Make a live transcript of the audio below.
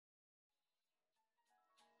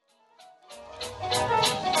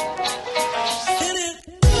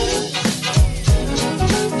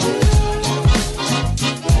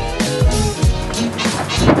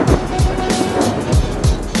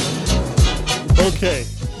Okay,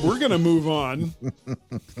 we're going to move on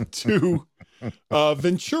to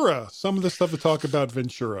Ventura, some of the stuff to talk about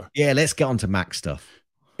Ventura. Yeah, let's get on to Mac stuff.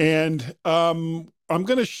 And I'm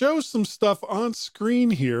going to show some stuff on screen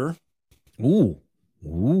here. Ooh.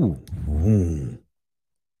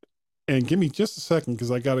 And give me just a second because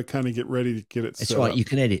I got to kind of get ready to get it set up. You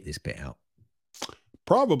can edit this bit out.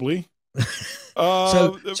 Probably.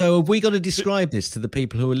 So have we got to describe this to the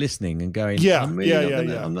people who are listening and going, I'm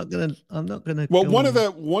not gonna. Well, one of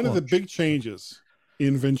the big changes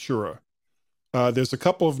in Ventura, there's a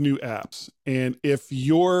couple of new apps, and if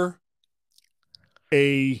you're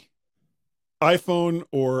a iPhone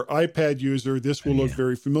or iPad user, this will look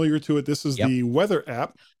very familiar to it. This is the weather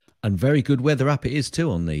app. And very good weather app it is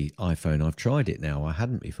too on the iPhone. I've tried it now. I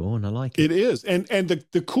hadn't before, and I like it. It is. And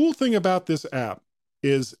the cool thing about this app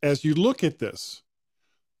is as you look at this,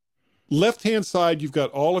 left-hand side, you've got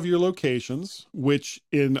all of your locations, which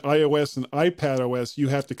in iOS and iPadOS, you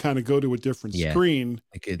have to kind of go to a different screen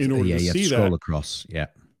in order to see that. Scroll across,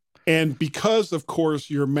 And because, of course,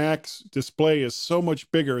 your Mac's display is so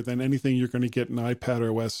much bigger than anything you're going to get in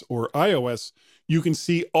iPadOS or iOS, you can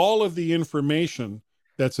see all of the information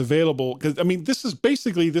that's available. Because, I mean, this is a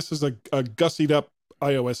gussied up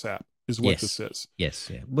iOS app is what this is. Yes,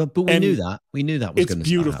 yeah. But we knew that. We knew that was going to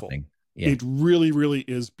start happening. Yeah. It really, really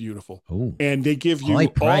is beautiful. Ooh. And they give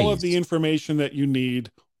you all of the information that you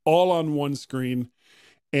need all on one screen.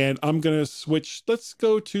 And I'm going to switch. Let's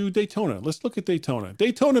go to Daytona. Let's look at Daytona.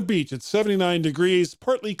 Daytona Beach, it's 79 degrees,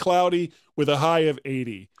 partly cloudy with a high of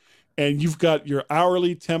 80. And you've got your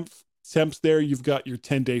hourly temps there. You've got your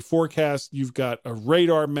 10-day forecast. You've got a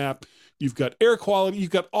radar map. You've got air quality. You've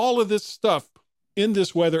got all of this stuff in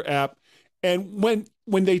this weather app. And when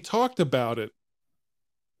they talked about it,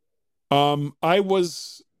 I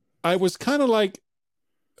was kind of like,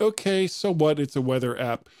 okay, so what? It's a weather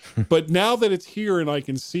app. But now that it's here and I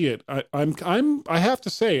can see it, I have to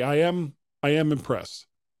say I am impressed.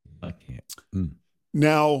 Okay.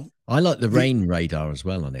 Now I like the rain radar as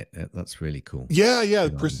well on it. That's really cool. Yeah,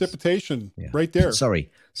 precipitation right there. Sorry,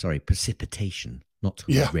 precipitation, not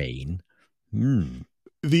rain. One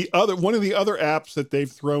of the other apps that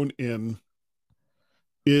they've thrown in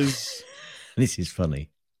is this is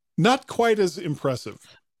funny. Not quite as impressive.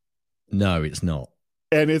 No, it's not.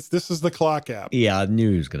 And this is the clock app. Yeah, I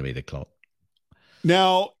knew it was going to be the clock.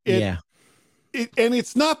 Now, and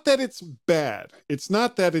it's not that it's bad. It's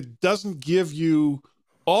not that it doesn't give you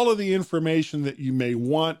all of the information that you may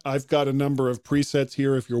want. I've got a number of presets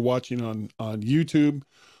here if you're watching on YouTube.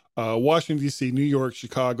 Washington, D.C., New York,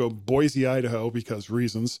 Chicago, Boise, Idaho, because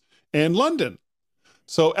reasons, and London.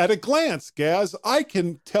 So at a glance, Gaz, I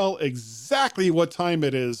can tell exactly what time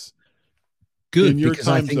it is in your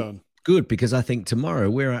time zone. Good, because I think tomorrow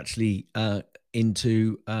we're actually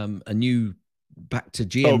into a new back to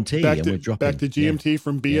GMT, and we're dropping back to GMT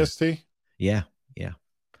from BST. Yeah.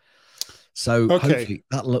 So hopefully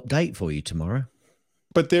that'll update for you tomorrow.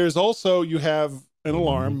 But there's also you have an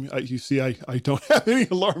alarm. You see, I don't have any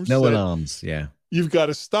alarms. No alarms. Yeah. You've got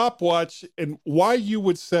a stopwatch, and why you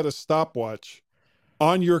would set a stopwatch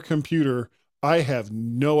on your computer, I have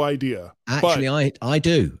no idea. Actually, I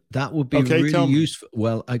do. That would be really useful.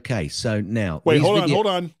 Well, okay. So now, wait, hold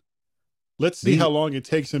on. Let's see how long it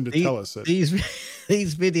takes him to tell us it.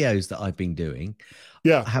 These videos that I've been doing,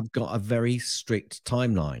 have got a very strict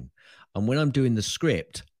timeline. And when I'm doing the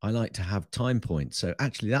script, I like to have time points. So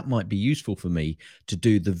actually, that might be useful for me to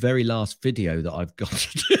do the very last video that I've got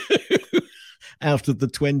to do out of the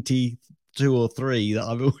 22 or 3 that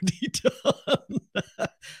I've already done.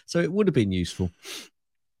 So it would have been useful.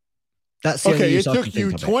 That's the only use it took you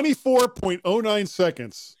 24.09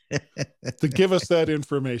 seconds to give us that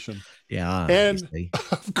information. Yeah, and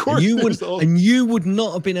of course, you would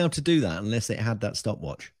not have been able to do that unless it had that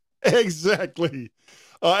stopwatch. Exactly.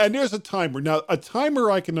 And there's a timer. Now, a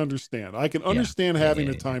timer I can understand. I can understand having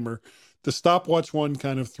a timer. The stopwatch one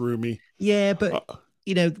kind of threw me. Yeah, but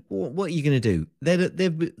you know what are you going to do?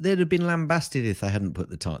 They'd have been lambasted if they hadn't put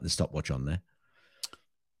the stopwatch on there.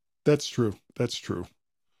 That's true.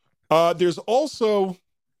 There's also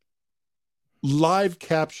live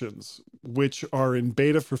captions, which are in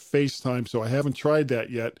beta for FaceTime, so I haven't tried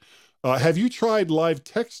that yet. Have you tried live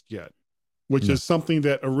text yet? Which is something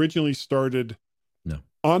that originally started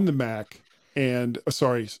on the Mac and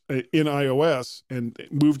in iOS and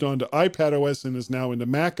moved on to iPadOS and is now into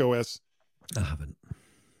macOS. I haven't.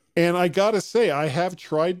 And I got to say, I have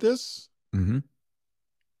tried this. Mm-hmm.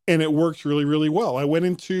 And it works really, really well. I went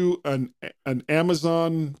into an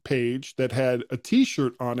Amazon page that had a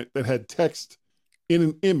T-shirt on it that had text in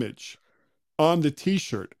an image on the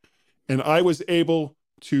T-shirt. And I was able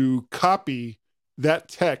to copy that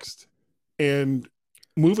text and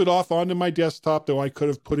move it off onto my desktop, though I could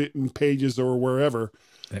have put it in Pages or wherever.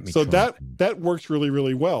 So that works really,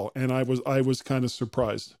 really well. And I was kind of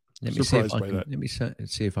surprised. Let me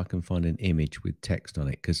see if I can find an image with text on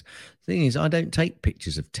it. Because the thing is, I don't take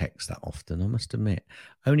pictures of text that often, I must admit.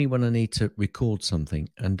 Only when I need to record something.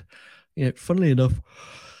 And, you know, funnily enough,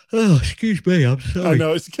 oh, excuse me, I'm sorry. I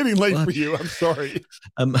know, it's getting late for you. I'm sorry.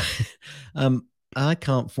 I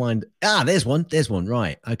can't find. There's one.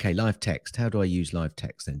 Right. Okay. Live text. How do I use live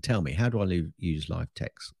text then? Tell me, how do I use live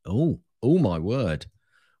text? Oh, my word.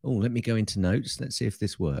 Oh, let me go into notes. Let's see if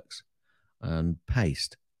this works. And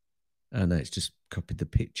paste. Oh no, it's just copied the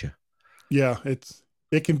picture. Yeah,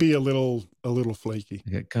 it can be a little flaky.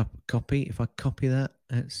 Okay, copy. If I copy that,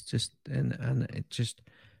 it's just and it just.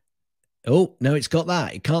 Oh no, it's got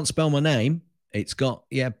that. It can't spell my name. It's got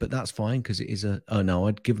but that's fine because it is a. Oh no,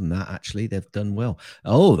 I'd give them that. Actually, they've done well.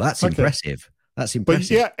 Oh, that's impressive. That's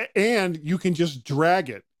impressive. But and you can just drag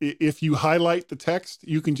it. If you highlight the text,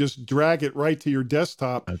 you can just drag it right to your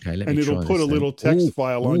desktop. Okay, and it'll put a little text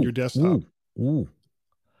file on your desktop. Ooh.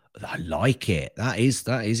 I like it. That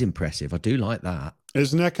is impressive. I do like that.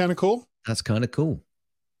 Isn't that kind of cool? That's kind of cool.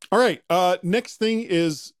 All right. Next thing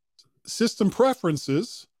is system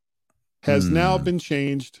preferences has now been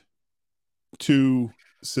changed to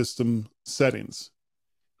system settings.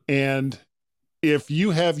 And if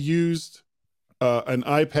you have used an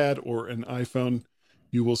iPad or an iPhone,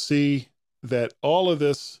 you will see that all of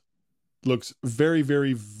this looks very,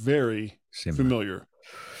 very, very familiar.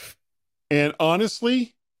 And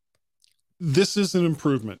honestly, this is an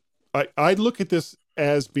improvement. I look at this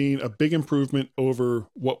as being a big improvement over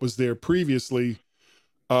what was there previously,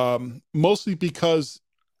 mostly because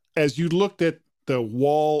as you looked at the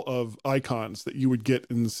wall of icons that you would get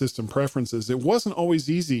in the system preferences, it wasn't always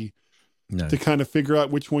easy to kind of figure out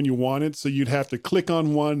which one you wanted. So you'd have to click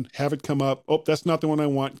on one, have it come up. Oh, that's not the one I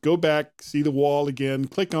want. Go back, see the wall again,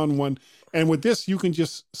 click on one. And with this, you can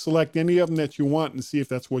just select any of them that you want and see if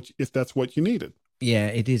that's what you needed. Yeah,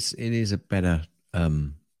 it is a better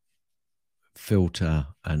filter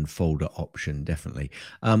and folder option, definitely.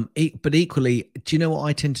 But equally, do you know what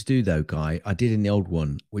I tend to do though, Guy? I did in the old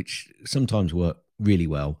one, which sometimes worked really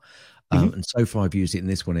well. And so far I've used it in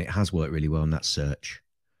this one. It has worked really well, and that's search.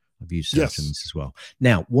 I've used search in this as well.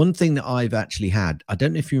 Now, one thing that I've actually had, I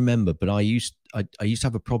don't know if you remember, but I used to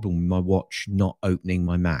have a problem with my watch not opening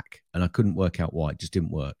my Mac, and I couldn't work out why. It just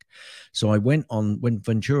didn't work. So I went on, when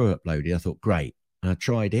Ventura uploaded, I thought, great. And I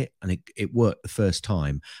tried it, and it worked the first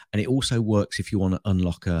time. And it also works if you want to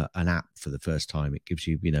unlock an app for the first time. It gives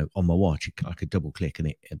you, on my watch, I could double click and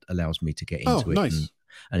it allows me to get into it. Nice.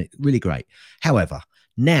 And it's really great. However,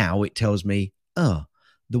 now it tells me, the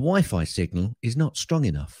Wi-Fi signal is not strong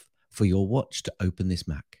enough for your watch to open this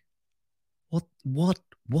Mac.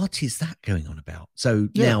 What is that going on about? So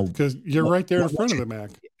now, because you're right there in front of the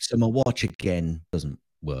Mac. So my watch again doesn't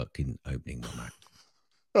work in opening my Mac.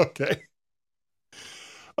 Okay.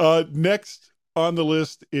 Next on the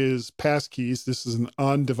list is passkeys. This is an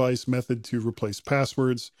on-device method to replace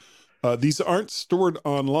passwords. These aren't stored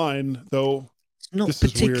online, though. It's not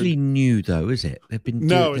particularly new, though, is it? They've been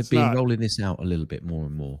rolling this out a little bit more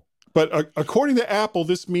and more. But according to Apple,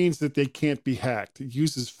 this means that they can't be hacked. It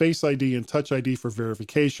uses Face ID and Touch ID for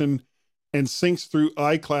verification and syncs through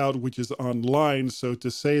iCloud, which is online. So to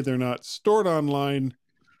say they're not stored online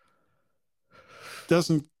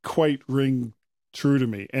doesn't quite ring true to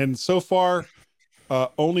me. And so far,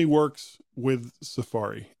 only works with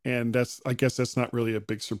Safari. And I guess that's not really a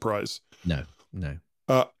big surprise. No.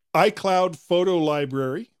 iCloud Photo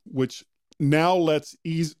Library, which now lets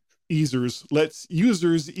users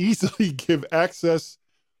easily give access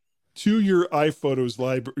to your iPhotos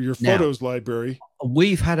library, your photos library.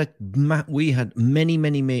 We had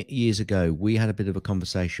many years ago, we had a bit of a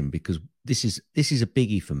conversation because this is a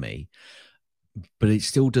biggie for me, but it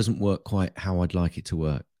still doesn't work quite how I'd like it to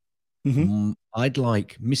work. I'd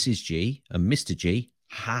like Mrs. G and Mr. G,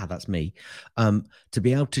 that's me, to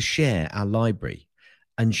be able to share our library.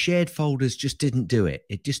 And shared folders just didn't do it.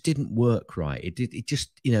 It just didn't work right. It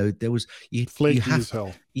just, there was flaky as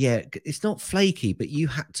hell. Yeah, it's not flaky, but you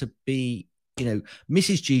had to be,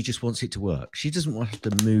 Mrs. G just wants it to work. She doesn't want to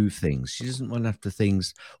have to move things. She doesn't want to have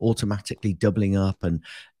things automatically doubling up. And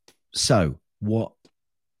so what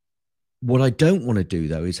I don't want to do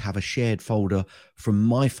though is have a shared folder from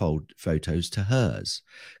my photos to hers,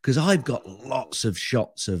 because I've got lots of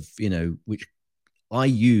shots of, which I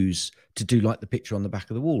use to do like the picture on the back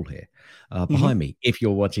of the wall here behind me, if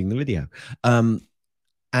you're watching the video.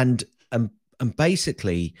 And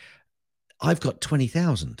basically I've got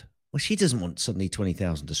 20,000 Well, she doesn't want suddenly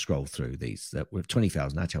 20,000 to scroll through these. With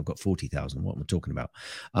 20,000, actually, I've got 40,000. What am I talking about?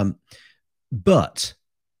 But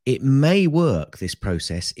it may work, this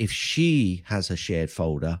process, if she has a shared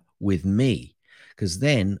folder with me, because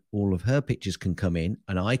then all of her pictures can come in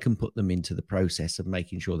and I can put them into the process of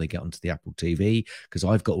making sure they get onto the Apple TV, because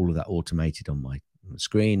I've got all of that automated on my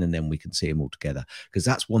screen, and then we can see them all together. Because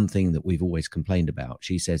that's one thing that we've always complained about.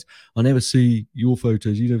 She says, I never see your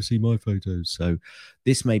photos, you never see my photos. So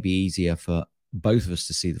this may be easier for both of us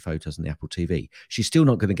to see the photos on the Apple TV. She's still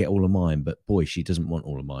not going to get all of mine, but boy, she doesn't want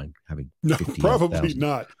all of mine having 50, probably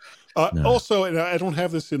not. No. Also, and I don't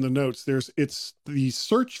have this in the notes, it's the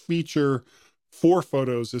search feature for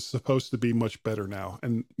photos is supposed to be much better now.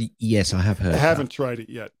 And yes, I have heard. I haven't tried it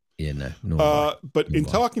yet. Yeah, no. But in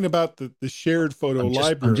talking about the shared photo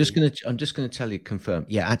library, I'm just gonna tell you, confirm.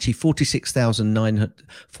 Yeah, actually,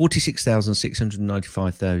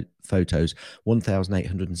 46,695 photos,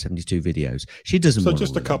 1,872 videos. She doesn't. So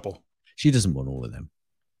just a couple. She doesn't want all of them.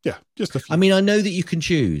 Yeah, just a few. I mean, I know that you can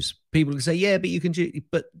choose. People can say, yeah, but you can choose.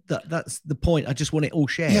 But that's the point. I just want it all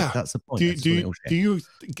shared. Yeah, that's the point.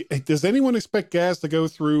 Does anyone expect Gaz to go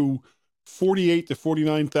through 48 to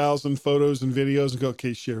 49,000 photos and videos and go,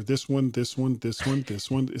 okay, share this one, this one, this one, this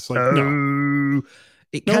one? It's like, no.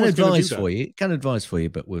 It can advise for you. It can advise for you,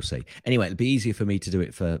 but we'll see. Anyway, it'll be easier for me to do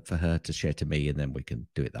it for her to share to me, and then we can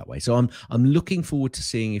do it that way. So I'm looking forward to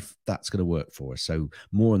seeing if that's going to work for us. So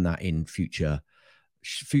more on that in future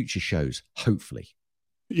shows, hopefully.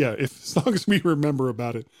 Yeah, as long as we remember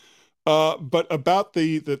about it. But about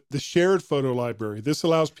the shared photo library, this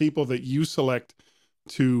allows people that you select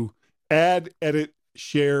to add, edit,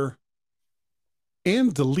 share,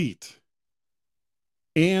 and delete.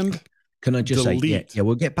 And can I just say, yeah,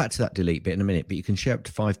 we'll get back to that delete bit in a minute, but you can share up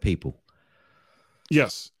to 5 people.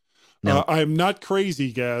 Yes. Now, I'm not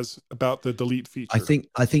crazy, Gaz, about the delete feature. I think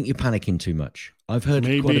you're panicking too much. I've heard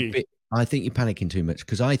quite a bit. I think you're panicking too much,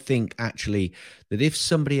 because I think actually that if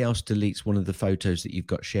somebody else deletes one of the photos that you've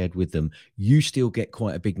got shared with them, you still get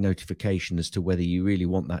quite a big notification as to whether you really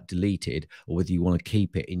want that deleted or whether you want to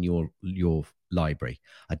keep it in your library.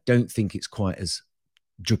 I don't think it's quite as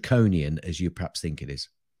draconian as you perhaps think it is.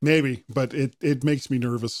 Maybe, but it makes me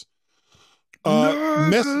nervous. Now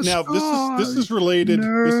this is related.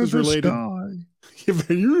 This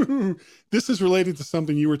is related to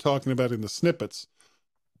something you were talking about in the snippets.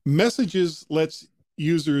 Messages lets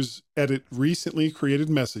users edit recently created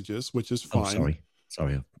messages, which is fine. Oh,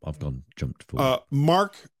 sorry, I've jumped forward.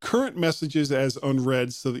 Mark current messages as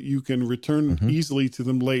unread so that you can return easily to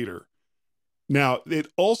them later. Now, it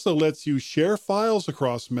also lets you share files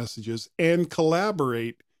across messages and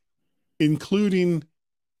collaborate, including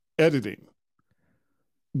editing,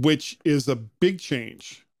 which is a big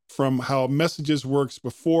change from how messages works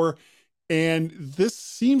before. And this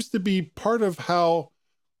seems to be part of how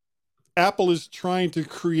Apple is trying to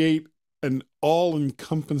create an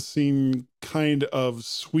all-encompassing kind of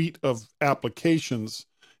suite of applications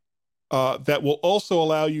that will also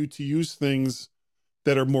allow you to use things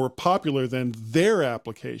that are more popular than their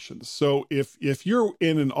applications. So if you're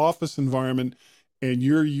in an office environment and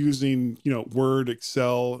you're using, Word,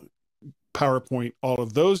 Excel, PowerPoint, all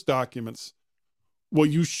of those documents, well,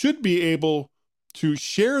 you should be able to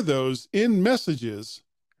share those in messages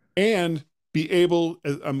and be able,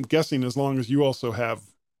 I'm guessing, as long as you also have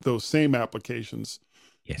those same applications,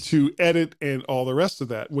 yes, to edit and all the rest of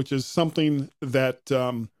that, which is something that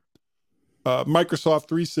Microsoft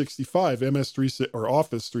 365, or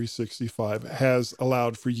Office 365 has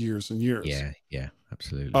allowed for years and years. Yeah,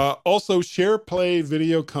 absolutely. Also, share, play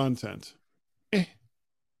video content.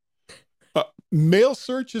 Mail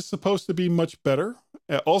search is supposed to be much better.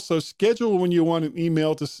 Also, schedule when you want an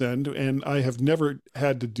email to send, and I have never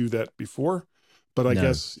had to do that before, but I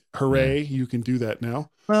guess, hooray, you can do that now.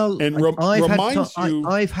 Well, and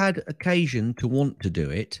I've had occasion to want to do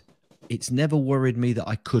it. It's never worried me that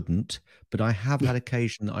I couldn't, but I have had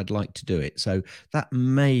occasion that I'd like to do it. So that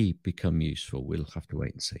may become useful. We'll have to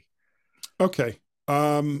wait and see. Okay.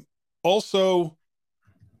 Also,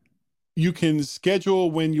 you can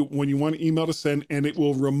schedule when you want an email to send, and it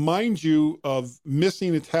will remind you of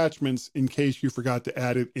missing attachments in case you forgot to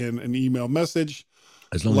add it in an email message.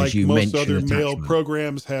 As long as you mention most other mail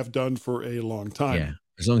programs have done for a long time. Yeah.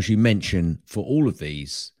 As long as you mention for all of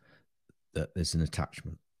these that there's an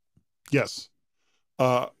attachment. Yes.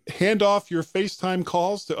 Hand off your FaceTime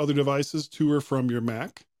calls to other devices to or from your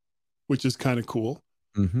Mac, which is kind of cool.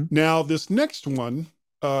 Now, this next one,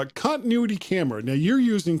 continuity camera. Now, you're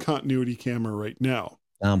using continuity camera right now.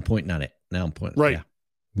 Now I'm pointing at it. Right.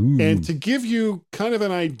 Yeah. And to give you kind of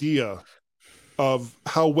an idea, of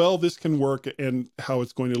how well this can work and how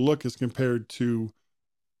it's going to look as compared to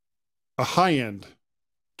a high-end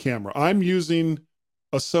camera. I'm using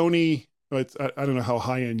a Sony, I don't know how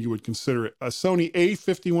high-end you would consider it, a Sony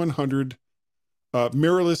A5100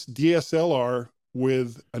 mirrorless DSLR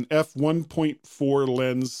with an f1.4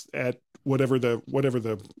 lens at whatever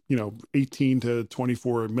the 18 to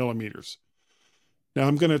 24 millimeters. Now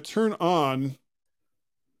I'm going to turn on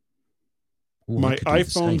my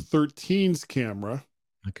iPhone 13's camera.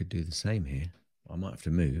 I could do the same here. I might have to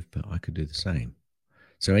move, but I could do the same.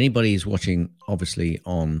 So anybody who's watching, obviously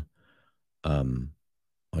on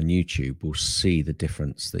YouTube, will see the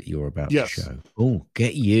difference that you're about to show. Oh,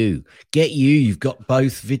 get you! You've got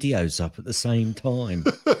both videos up at the same time.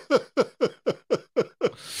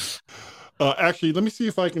 Actually, let me see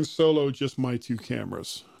if I can solo just my two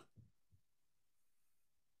cameras.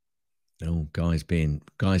 Oh, guys being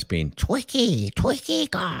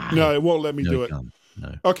twicky guy. No, it won't let me do it.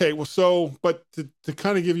 No. Okay, well, but to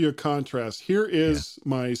kind of give you a contrast, here is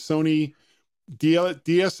my Sony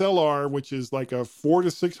DSLR, which is like a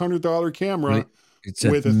 $400 to $600 camera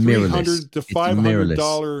with a $300 to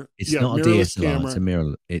 $500. It's not a DSLR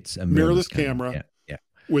camera. It's a mirrorless camera. Yeah.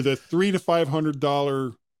 With a $300 to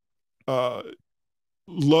 $500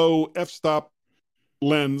 low f-stop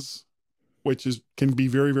lens, which can be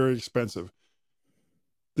very, very expensive.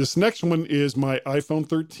 This next one is my iPhone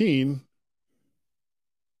 13,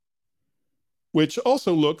 which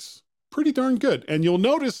also looks pretty darn good. And you'll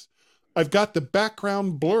notice I've got the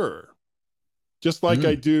background blur, just like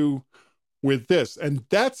I do with this. And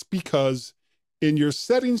that's because in your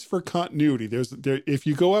settings for continuity, if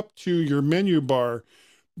you go up to your menu bar,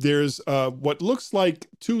 there's what looks like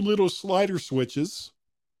two little slider switches.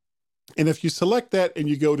 And if you select that and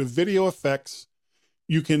you go to video effects,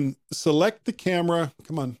 you can select the camera.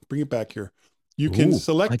 Come on, bring it back here. You can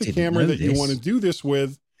select the camera that you want to do this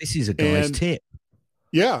with. This is a guy's tip.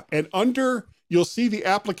 Yeah. And you'll see the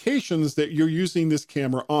applications that you're using this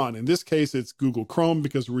camera on. In this case, it's Google Chrome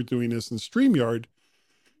because we're doing this in StreamYard.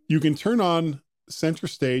 You can turn on center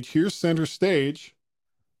stage. Here's center stage.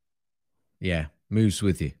 Yeah, moves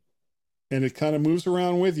with you. And it kind of moves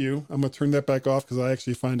around with you. I'm going to turn that back off because I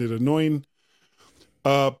actually find it annoying.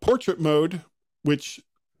 Portrait mode, which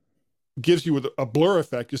gives you a blur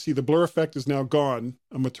effect. You see the blur effect is now gone.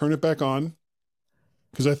 I'm going to turn it back on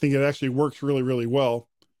because I think it actually works really, really well.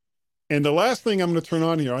 And the last thing I'm going to turn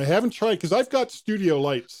on here, I haven't tried because I've got studio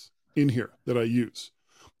lights in here that I use.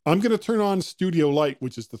 I'm going to turn on studio light,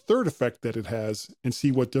 which is the third effect that it has, and see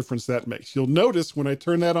what difference that makes. You'll notice when I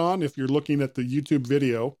turn that on, if you're looking at the YouTube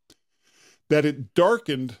video, that it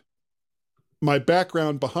darkened my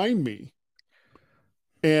background behind me.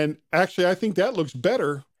 And actually, I think that looks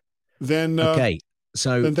better than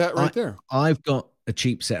than that right there. I've got a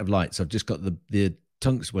cheap set of lights. I've just got the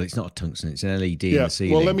tungsten. Well, it's not a tungsten; it's an LED in the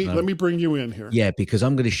ceiling. Well, let me bring you in here. Yeah, because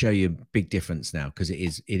I'm going to show you a big difference now because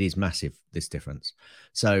it is massive, this difference.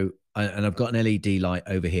 So, and I've got an LED light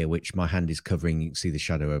over here, which my hand is covering. You can see the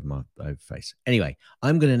shadow over my face. Anyway,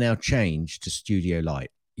 I'm going to now change to studio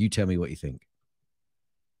light. You tell me what you think.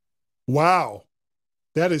 Wow,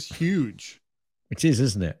 that is huge. It is,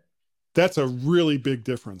 isn't it? That's a really big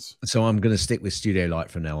difference. So I'm going to stick with studio light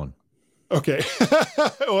from now on. Okay.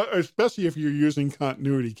 Especially if you're using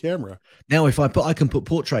continuity camera. Now, I can put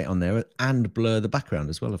portrait on there and blur the background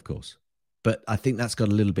as well, of course. But I think that's got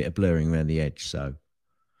a little bit of blurring around the edge. So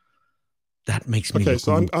that makes me look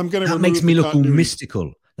all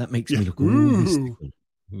mystical. That makes me look all mystical.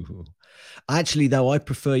 Ooh. Actually, though, I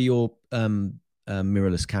prefer your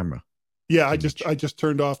mirrorless camera. Yeah, I just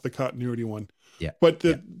turned off the continuity one. Yeah. But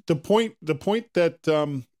the point that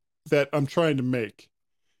that I'm trying to make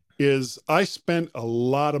is I spent a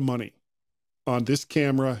lot of money on this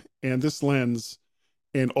camera and this lens,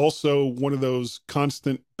 and also one of those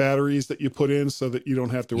constant batteries that you put in so that you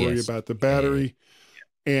don't have to worry about the battery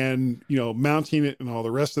and mounting it and all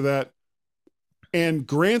the rest of that. And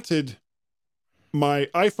granted, my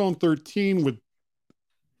iPhone 13 with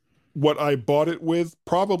what I bought it with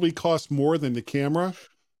probably cost more than the camera,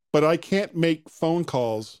 but I can't make phone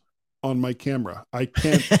calls on my camera. I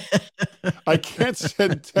can't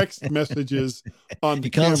send text messages on the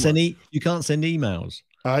camera. You can't send emails.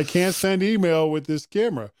 I can't send email with this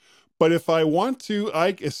camera. But if I want to,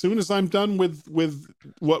 as soon as I'm done with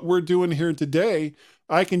what we're doing here today,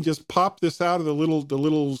 I can just pop this out of the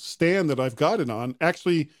little stand that I've got it on.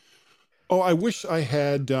 Actually, I wish I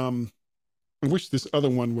had I wish this other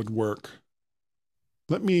one would work.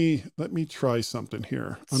 Let me try something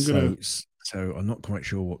here. So I'm not quite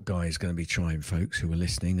sure what Guy is going to be trying, folks who are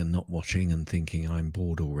listening and not watching and thinking I'm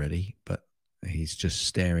bored already. But He's just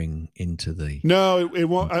staring into the. No, it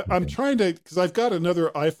won't. I'm trying to, because I've got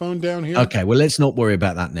another iPhone down here. Okay, well, let's not worry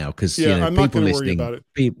about that now, because I'm not going to worry about it.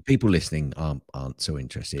 People listening aren't so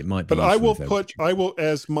interested. It might be, but I will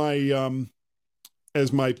as my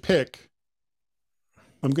pick.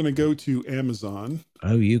 I'm going to go to Amazon.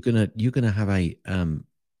 Oh, you're gonna have a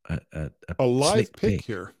live pick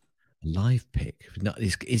here. Live pick. No,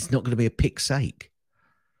 it's not going to be a pick sake.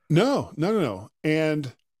 No.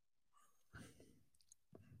 And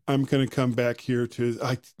I'm going to come back here to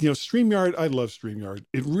StreamYard. I love StreamYard.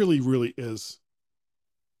 It really, really is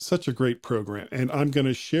such a great program. And I'm going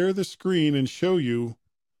to share the screen and show you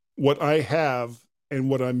what I have and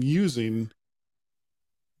what I'm using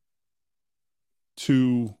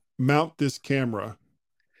to mount this camera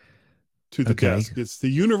to the desk. It's the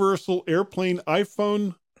Universal Airplane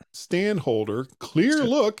iPhone stand holder. Clear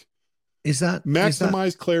look. Is that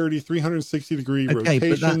maximize clarity, 360 degree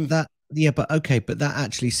rotation? But that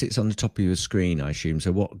actually sits on the top of your screen, I assume.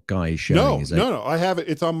 So what guy is showing? No. I have it.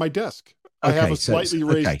 It's on my desk. I have a slightly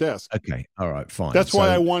raised desk. Okay. All right. Fine. That's why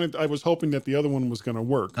I was hoping that the other one was going to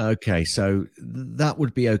work. Okay. So that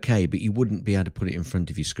would be okay, but you wouldn't be able to put it in front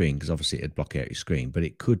of your screen because obviously it'd block out your screen, but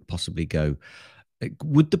it could possibly go.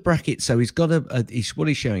 Would the bracket, so he's got what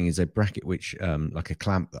he's showing is a bracket which like a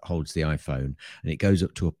clamp that holds the iPhone, and it goes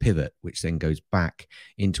up to a pivot which then goes back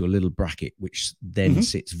into a little bracket which then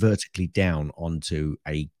sits vertically down onto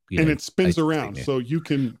and it spins around, so you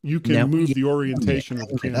can move the orientation of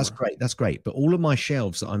the camera. That's great. But all of my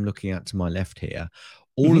shelves that I'm looking at to my left here,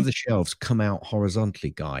 all of the shelves come out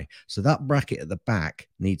horizontally, Guy. So that bracket at the back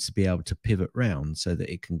needs to be able to pivot round so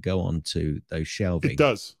that it can go onto those shelving. It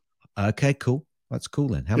does. Okay, cool. That's cool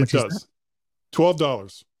then. How much is that?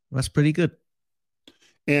 $12. That's pretty good.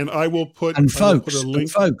 And I will put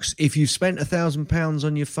folks, if you've spent £1,000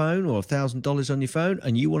 on your phone or $1,000 on your phone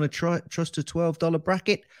and you want to trust a $12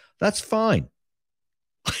 bracket, that's fine.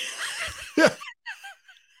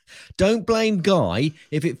 Don't blame Guy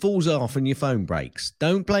if it falls off and your phone breaks.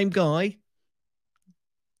 Don't blame Guy.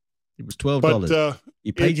 It was $12. But,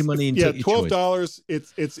 you paid your money and took your $12.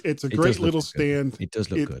 It's a great little stand. It does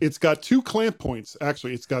look good. It's got two clamp points.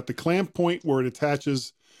 Actually, it's got the clamp point where it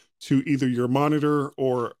attaches to either your monitor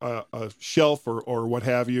or a shelf or what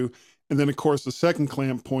have you, and then of course the second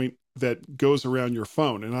clamp point that goes around your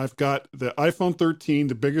phone. And I've got the iPhone 13,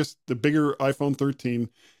 the bigger iPhone 13,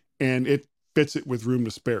 and it fits it with room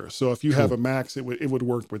to spare. So if you have a Max, it would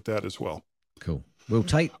work with that as well. Cool. We'll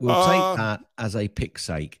take that as a pick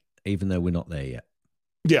sake, even though we're not there yet.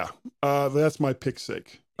 Yeah, that's my pick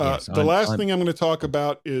sake. The last thing I'm going to talk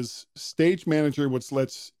about is Stage Manager, which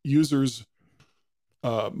lets users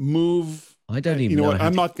move. I don't even know. What?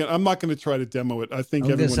 I'm not going to try to demo it. I think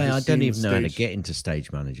everyone. I don't even know how to get into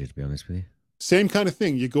Stage Manager, to be honest with you. Same kind of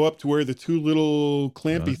thing. You go up to where the two little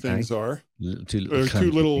clampy things are, two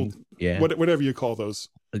little whatever you call those.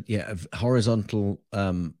 Horizontal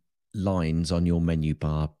lines on your menu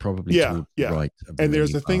bar, probably to the right. And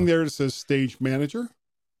there's a thing there that says Stage Manager.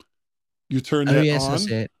 You turn that on. That's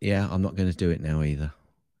it. Yeah, I'm not going to do it now either.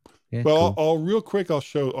 Yeah, well, cool. I'll real quick. I'll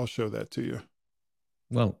show that to you.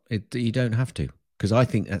 Well, you don't have to, because I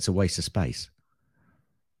think that's a waste of space.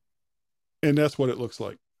 And that's what it looks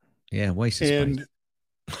like. Yeah, waste of space.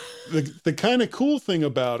 And the kind of cool thing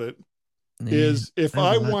about it is if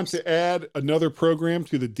I want to add another program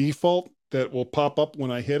to the default that will pop up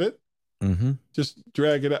when I hit it, just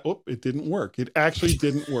drag it out. Oh, it didn't work. It actually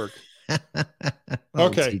didn't work.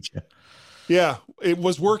 Okay. Teacher. Yeah, it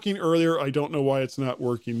was working earlier. I don't know why it's not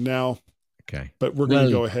working now. Okay, but we're going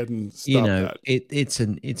to go ahead and stop that.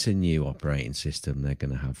 It's a new operating system. They're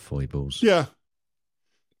going to have foibles. Yeah.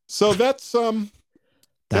 So that's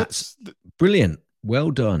brilliant.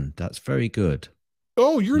 Well done. That's very good.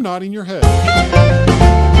 Oh, you're nodding your head.